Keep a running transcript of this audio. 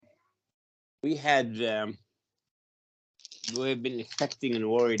we had we've been expecting and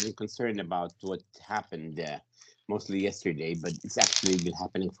worried and concerned about what happened mostly yesterday, but it's actually been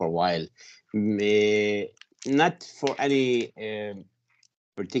happening for a while. Not for any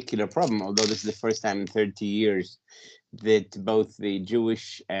particular problem, although this is the first time in 30 years that both the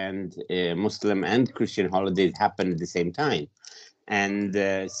Jewish and Muslim and Christian holidays happen at the same time. And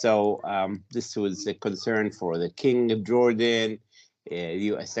this was a concern for the King of Jordan.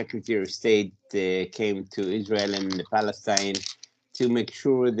 U.S. Secretary of State came to Israel and Palestine to make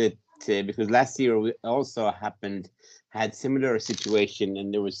sure that because last year we also had similar situation,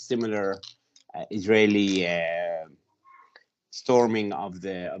 and there was similar Israeli storming of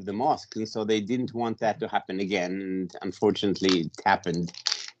the mosque, and so they didn't want that to happen again. And unfortunately, it happened,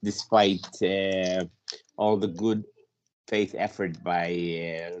 despite all the good faith effort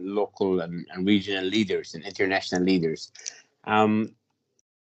by local and regional leaders and international leaders. Um,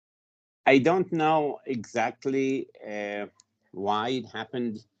 I don't know exactly why it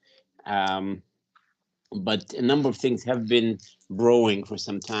happened, um, but a number of things have been brewing for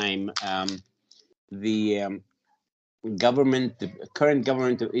some time. The government, the current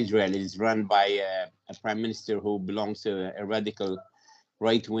government of Israel, is run by a prime minister who belongs to a radical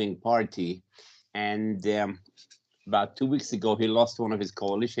right-wing party, and about 2 weeks ago he lost one of his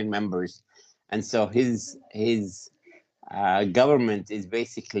coalition members, and so his government is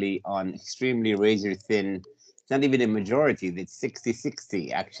basically on extremely razor thin. It's not even a majority, it's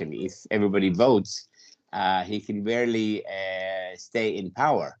 60-60 actually. If everybody votes, he can barely stay in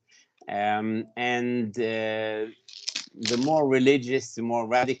power. And the more religious, the more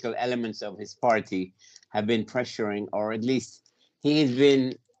radical elements of his party have been pressuring, or at least he has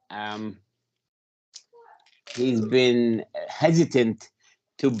been um, he's been hesitant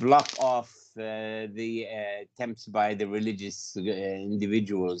to block off the attempts by the religious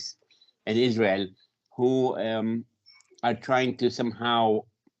individuals in Israel who are trying to somehow,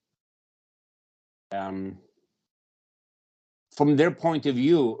 um, from their point of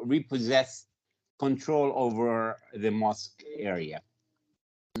view, repossess control over the mosque area.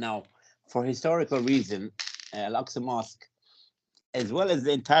 Now, for historical reason, Al-Aqsa Mosque, as well as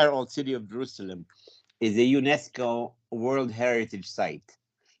the entire old city of Jerusalem, is a UNESCO World Heritage Site,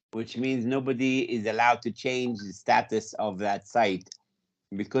 which means nobody is allowed to change the status of that site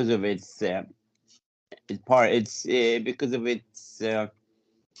because of its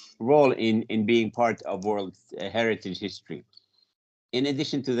role in being part of World Heritage history. In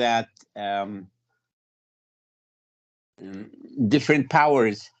addition to that, um, different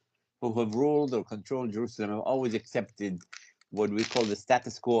powers who have ruled or controlled Jerusalem have always accepted what we call the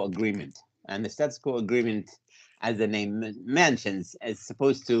status quo agreement. And the status quo agreement, as the name mentions, is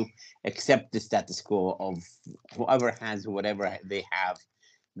supposed to accept the status quo of whoever has whatever they have.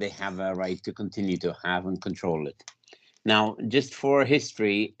 They have a right to continue to have and control it. Now, just for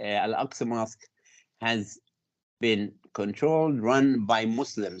history, Al Aqsa Mosque has been controlled, run by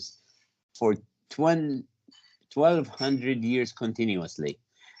Muslims for 1,200 years continuously.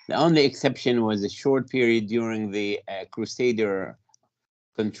 The only exception was a short period during the Crusader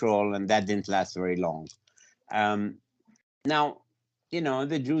control, and that didn't last very long. Um, Now,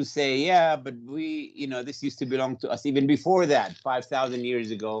 the Jews say, yeah, but this used to belong to us even before that, 5,000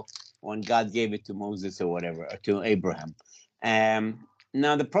 years ago, when God gave it to Moses or whatever, or to Abraham.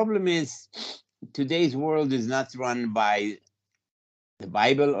 Now, the problem is today's world is not run by the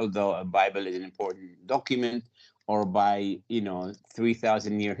Bible, although a Bible is an important document, or by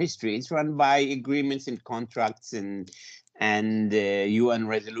 3,000-year history. It's run by agreements and contracts and UN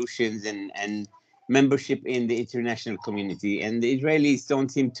resolutions and membership in the international community. And the Israelis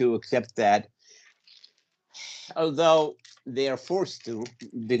don't seem to accept that, although they are forced to,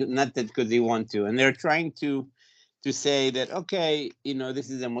 not that because they want to. And they're trying to say that, okay, this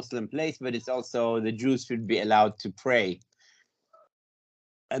is a Muslim place, but it's also the Jews should be allowed to pray,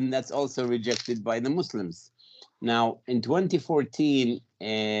 and that's also rejected by the Muslims. Now, in 2014,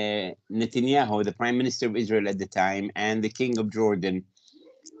 Netanyahu, the prime minister of Israel at the time, and the king of Jordan,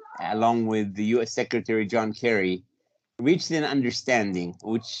 along with the U.S. Secretary John Kerry, reached an understanding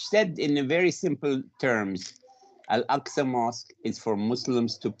which said in a very simple terms, Al-Aqsa Mosque is for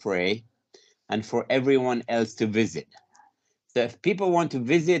Muslims to pray and for everyone else to visit. So if people want to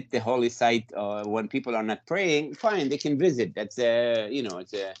visit the holy site when people are not praying, fine, they can visit. That's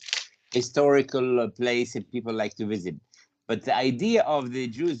it's a historical place and people like to visit. But the idea of the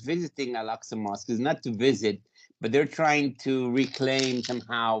Jews visiting Al-Aqsa Mosque is not to visit, but they're trying to reclaim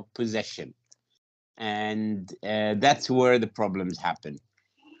somehow possession. And that's where the problems happen.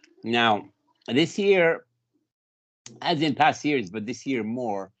 Now, this year, as in past years, but this year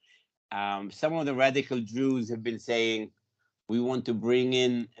more, Some of the radical Jews have been saying, we want to bring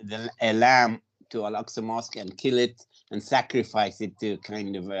in a lamb to Al-Aqsa Mosque and kill it and sacrifice it to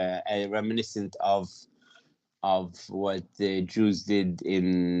kind of a reminiscent of what the Jews did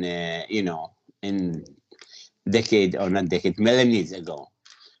in in decade, or not decade, millennials ago.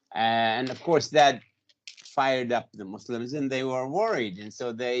 And of course that fired up the Muslims, and they were worried, and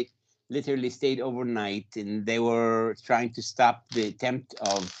so they literally stayed overnight, and they were trying to stop the attempt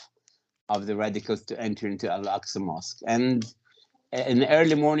of the radicals to enter into Al-Aqsa Mosque. And in the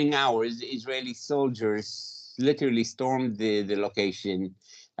early morning hours, Israeli soldiers literally stormed the location,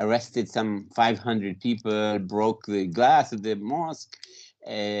 arrested some 500 people, broke the glass of the mosque.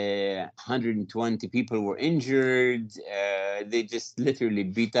 120 people were injured. They just literally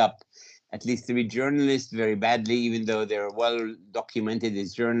beat up at least 3 journalists very badly, even though they're well documented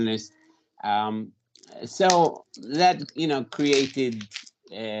as journalists. Um, so that created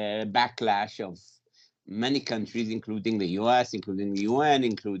a backlash of many countries, including the US, including the UN,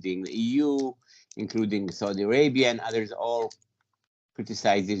 including the EU, including Saudi Arabia, and others, all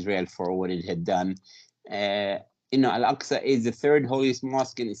criticized Israel for what it had done. Al-Aqsa is the third holiest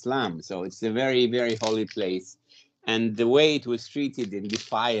mosque in Islam, so it's a very, very holy place. And the way it was treated and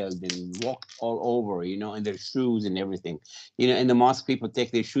defiled and walked all over, in their shoes and everything. In the mosque, people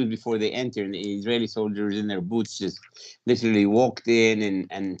take their shoes before they enter, and the Israeli soldiers in their boots just literally walked in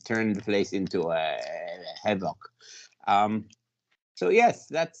and turned the place into a havoc. So yes,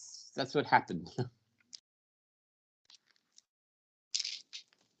 that's what happened.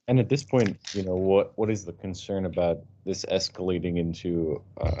 And at this point, what is the concern about this escalating into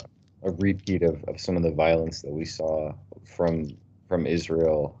a repeat of some of the violence that we saw from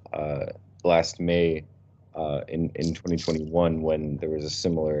Israel last May in 2021 when there was a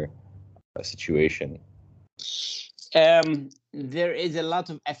similar situation? There is a lot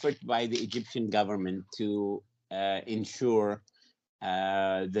of effort by the Egyptian government to ensure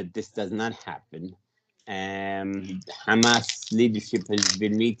that this does not happen. Hamas leadership has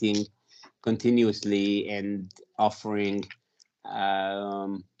been meeting continuously and offering,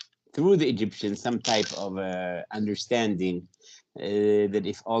 um, through the Egyptians, some type of understanding that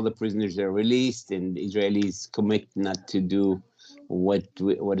if all the prisoners are released and the Israelis commit not to do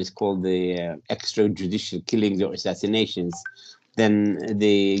what is called the extrajudicial killings or assassinations, then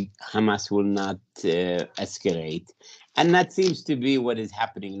the Hamas will not escalate. And that seems to be what is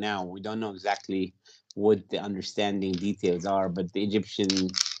happening now. We don't know exactly what the understanding details are, but the Egyptian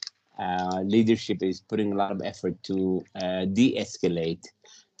leadership is putting a lot of effort to de-escalate.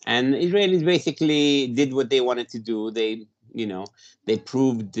 And Israelis basically did what they wanted to do. They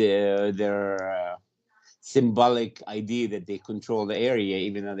proved their symbolic idea that they control the area,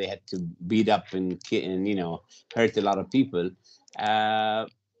 even though they had to beat up and hurt a lot of people. Uh,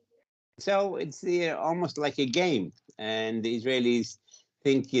 so it's almost like a game, and the Israelis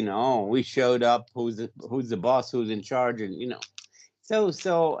think, we showed up. Who's the boss? Who's in charge? And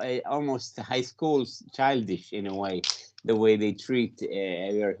almost high school childish in a way, the way they treat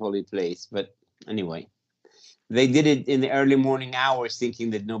a very holy place. But anyway, they did it in the early morning hours,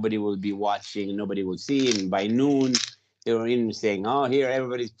 thinking that nobody will be watching, nobody will see. And by noon, they were in saying, "Oh, here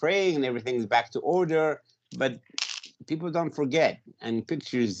everybody's praying and everything's back to order." But people don't forget, and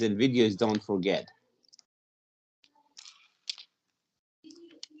pictures and videos don't forget.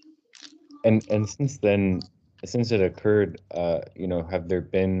 And since then, since it occurred, have there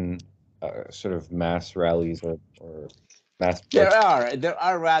been sort of mass rallies or mass There protests? are there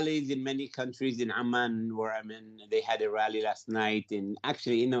are rallies in many countries. In Amman, where I'm in, they had a rally last night. And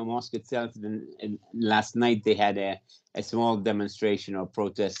actually, in the mosque itself, last night they had a small demonstration or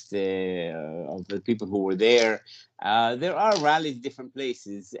protest of the people who were there. There are rallies different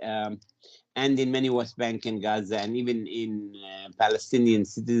places, and in many West Bank and Gaza, and even in Palestinian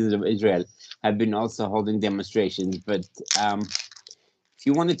citizens of Israel have been also holding demonstrations. But if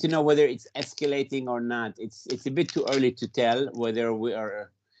you wanted to know whether it's escalating or not, it's a bit too early to tell whether we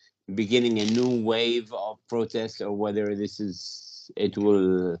are beginning a new wave of protests or whether it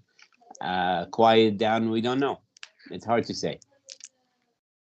will quiet down. We don't know. It's hard to say.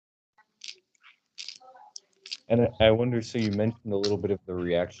 And I wonder, so you mentioned a little bit of the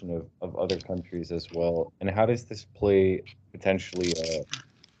reaction of other countries as well. And how does this play potentially,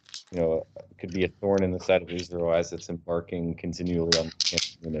 could be a thorn in the side of Israel as it's embarking continually on the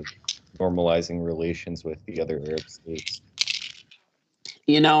campaign of normalizing relations with the other Arab states?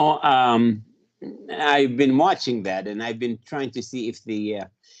 You know, um, I've been watching that, and I've been trying to see if the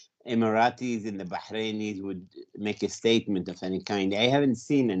Emiratis and the Bahrainis would make a statement of any kind. I haven't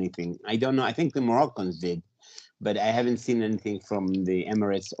seen anything. I don't know. I think the Moroccans did, but I haven't seen anything from the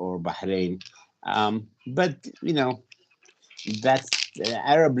Emirates or Bahrain. But that's the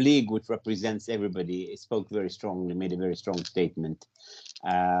Arab League, which represents everybody, spoke very strongly, made a very strong statement.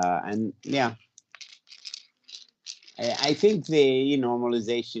 And yeah, I think the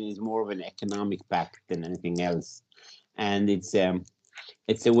normalization is more of an economic pact than anything else, and it's a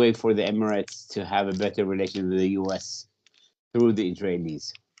way for the Emirates to have a better relation with the U.S. through the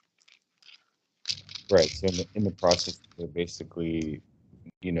Israelis. Right. So in the process, they're basically,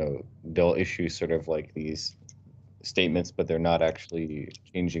 they'll issue sort of like these statements, but they're not actually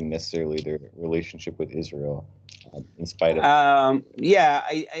changing necessarily their relationship with Israel, in spite of. Yeah,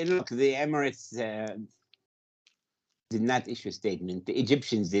 I look. The Emirates did not issue a statement. The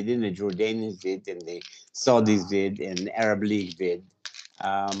Egyptians did, and the Jordanians did, and the Saudis did, and the Arab League did.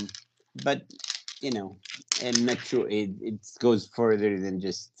 But I'm not sure it goes further than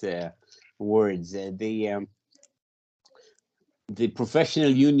just words. The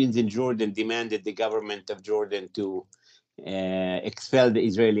professional unions in Jordan demanded the government of Jordan to expel the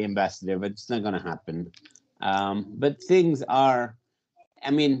Israeli ambassador, but it's not going to happen. But things are,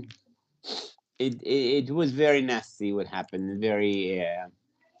 I mean, it was very nasty what happened, very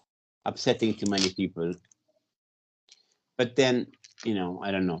upsetting to many people. But then,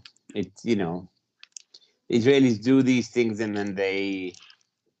 I don't know. It's, Israelis do these things and then they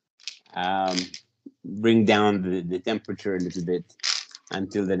um, bring down the temperature a little bit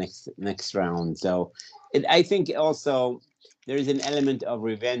until the next round. So I think also there is an element of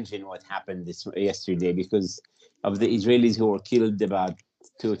revenge in what happened yesterday because of the Israelis who were killed about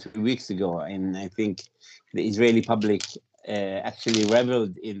 2 or 3 weeks ago, and I think the Israeli public actually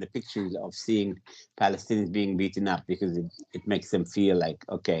reveled in the pictures of seeing Palestinians being beaten up because it makes them feel like,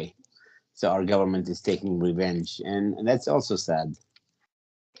 okay, so our government is taking revenge, and that's also sad.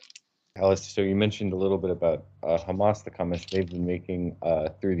 Alice, so you mentioned a little bit about Hamas, the comments they've been making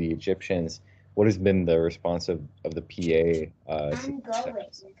through the Egyptians. What has been the response of the PA? I'm going.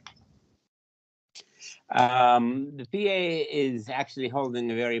 The PA is actually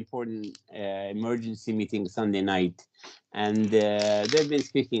holding a very important emergency meeting Sunday night, and they've been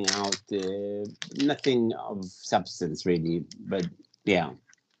speaking out. Nothing of substance, really, but yeah,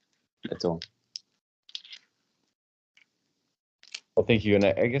 that's all. Well, thank you. And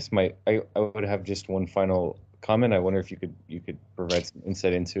I guess I would have just one final comment. I wonder if you could provide some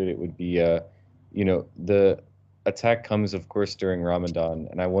insight into it. It would be, the attack comes, of course, during Ramadan,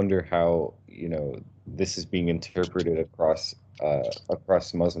 and I wonder how this is being interpreted across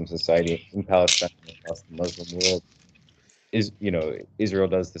Muslim society in Palestine and across the Muslim world. Israel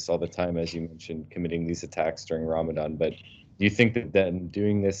does this all the time, as you mentioned, committing these attacks during Ramadan. But do you think that then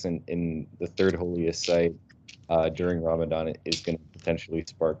doing this in the third holiest site during Ramadan is going to potentially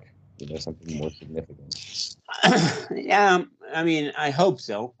spark, something more significant? Yeah, I mean, I hope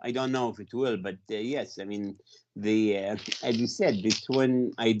so. I don't know if it will, but yes, I mean, as you said, this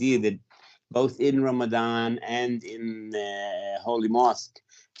one idea that both in Ramadan and in Holy Mosque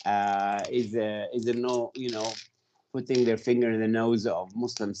is a no, putting their finger in the nose of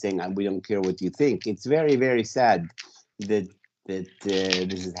Muslims, saying, "We don't care what you think." It's very, very sad that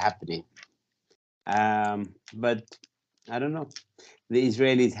this is happening. But I don't know. The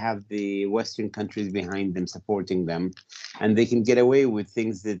Israelis have the Western countries behind them, supporting them, and they can get away with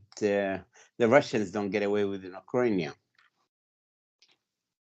things that the Russians don't get away with in Ukraine.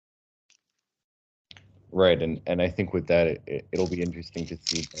 Right, and I think with that, it'll be interesting to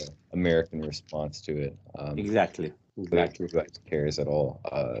see the American response to it. Exactly. Whether the U.S. cares at all,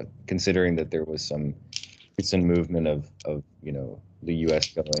 considering that there was some recent movement of the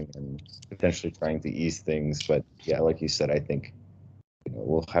U.S. going and potentially trying to ease things. But yeah, like you said, I think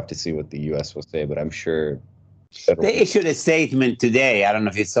we'll have to see what the U.S. will say. But I'm sure They issued a statement today. I don't know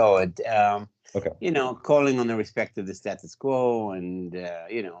if you saw it. Okay. Calling on the respect of the status quo, and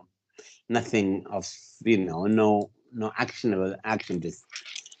nothing of no actionable action, just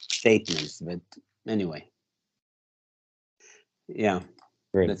statements. But anyway, yeah,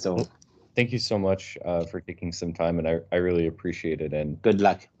 Great. that's all. Well, thank you so much for taking some time, and I really appreciate it. And Good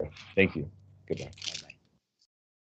luck. thank you. Goodbye.